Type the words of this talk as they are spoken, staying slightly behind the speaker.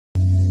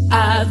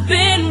I've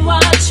been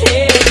watching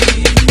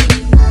you.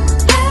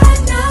 At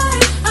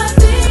night, I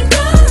think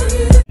of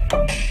you.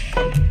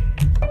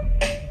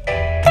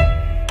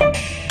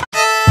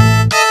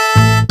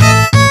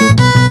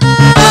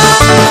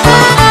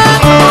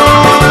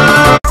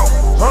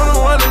 I'm the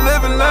one that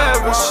live in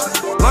lavish,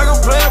 like I'm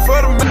playing for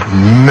the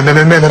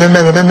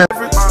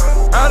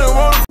I don't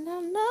want I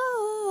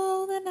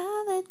know that I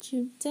let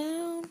you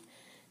down.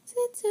 Is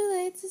it too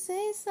late to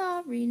say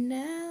sorry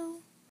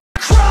now?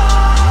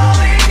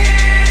 crawling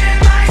in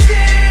my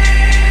skin.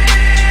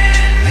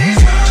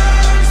 These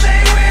moves,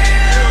 they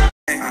will.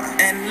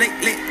 And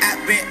lately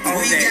I've been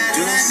on that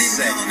juice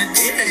on the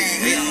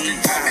train.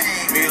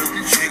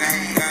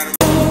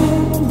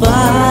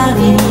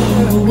 Nobody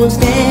who will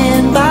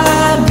stand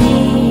by me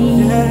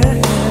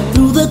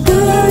through the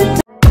good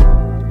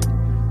times.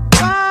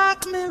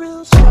 Rock me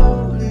real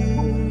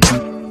slowly.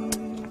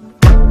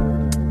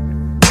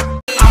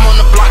 I'm on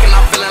the block and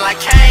I'm feeling like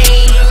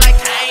Kane.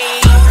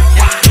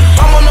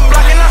 I'm on the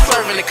block and I'm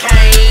serving the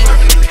cane.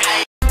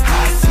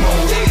 High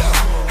smoke,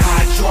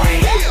 high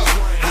drink.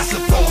 I'm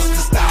supposed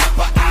to stop,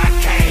 but I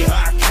can't.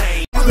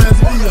 Let's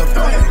be a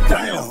bang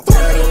down.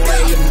 The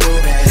way you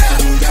move it,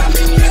 you got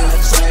me in the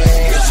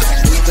train.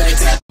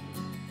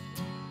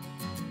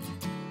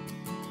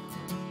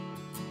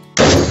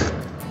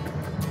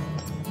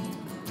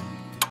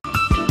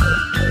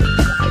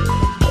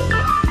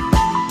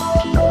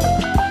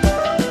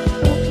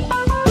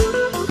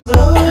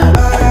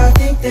 I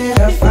think that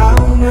I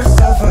found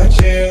myself a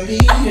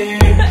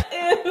cheerleader.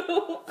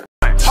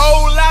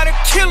 Whole lot of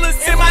killers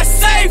in my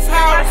safe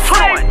house.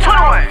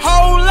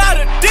 Whole lot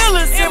of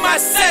dealers in my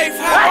safe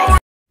house.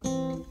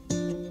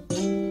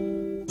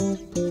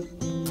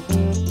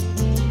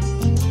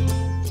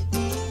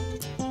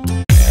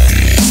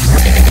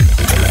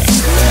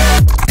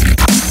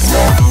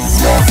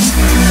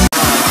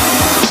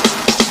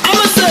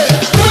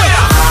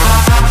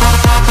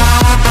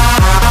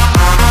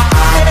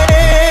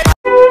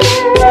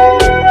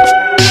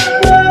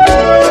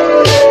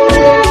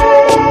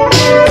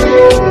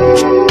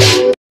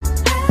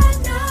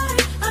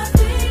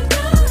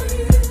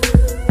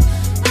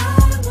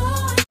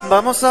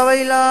 Vamos a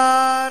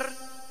bailar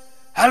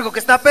algo que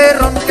está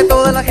perrón, que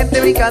toda la gente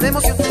brinca de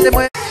emoción, se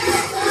mueve.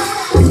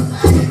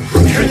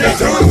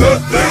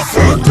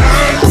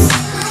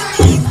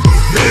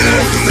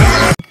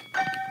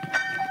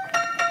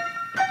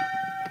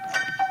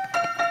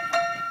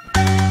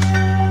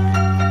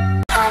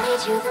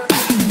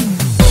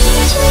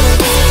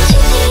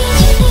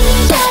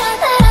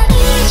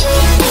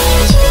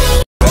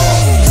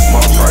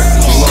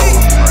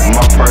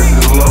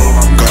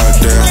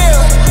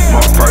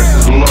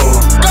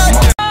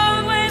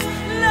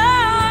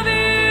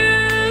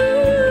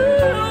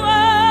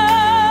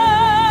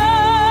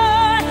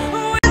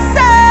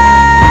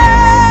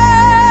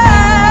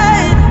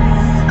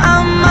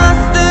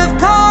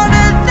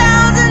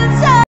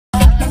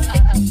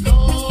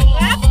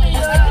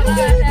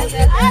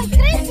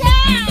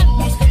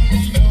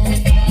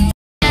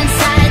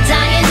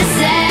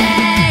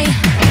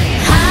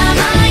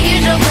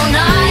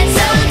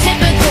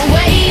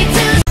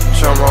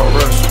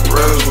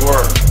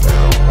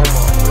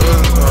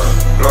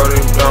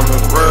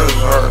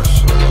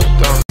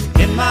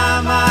 In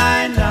my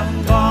mind,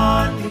 I'm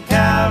gone to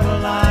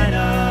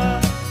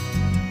Carolina.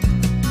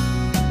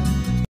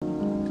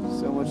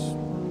 So much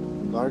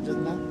larger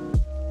than that?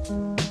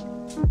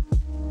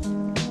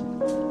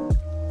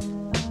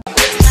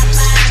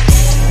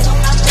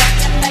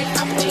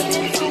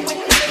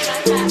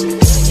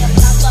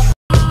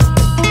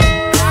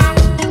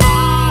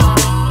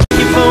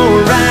 For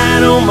a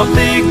ride on my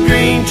big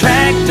green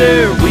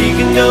tractor, we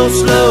can go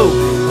slow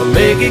or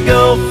make it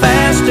go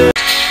faster.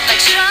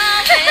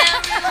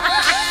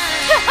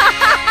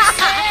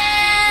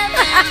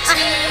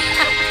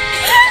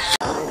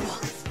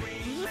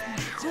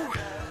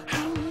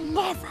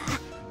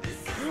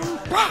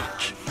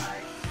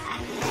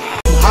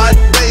 Hot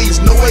days,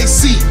 no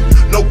AC,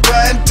 no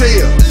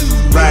clientele.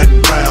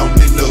 Riding round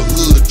in the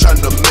hood trying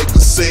to make a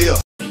sale.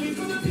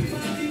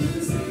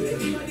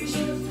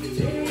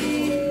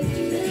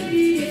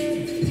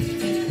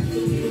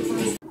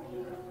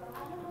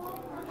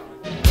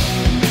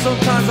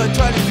 Sometimes I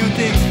try to do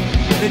things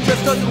and it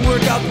just doesn't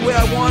work out the way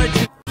I want it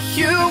to.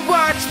 You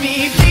watch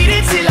me beat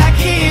it till I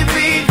can't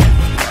breathe.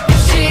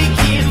 Shake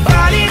it,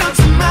 falling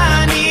onto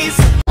my knees.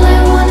 All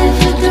I wanted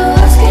to do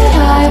was get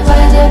high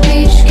by the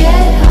beach,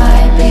 get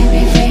high,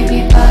 baby, baby,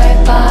 bye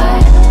bye.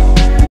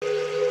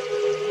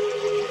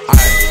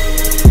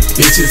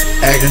 Bitches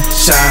acting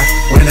shy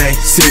when they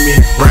see me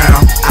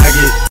round.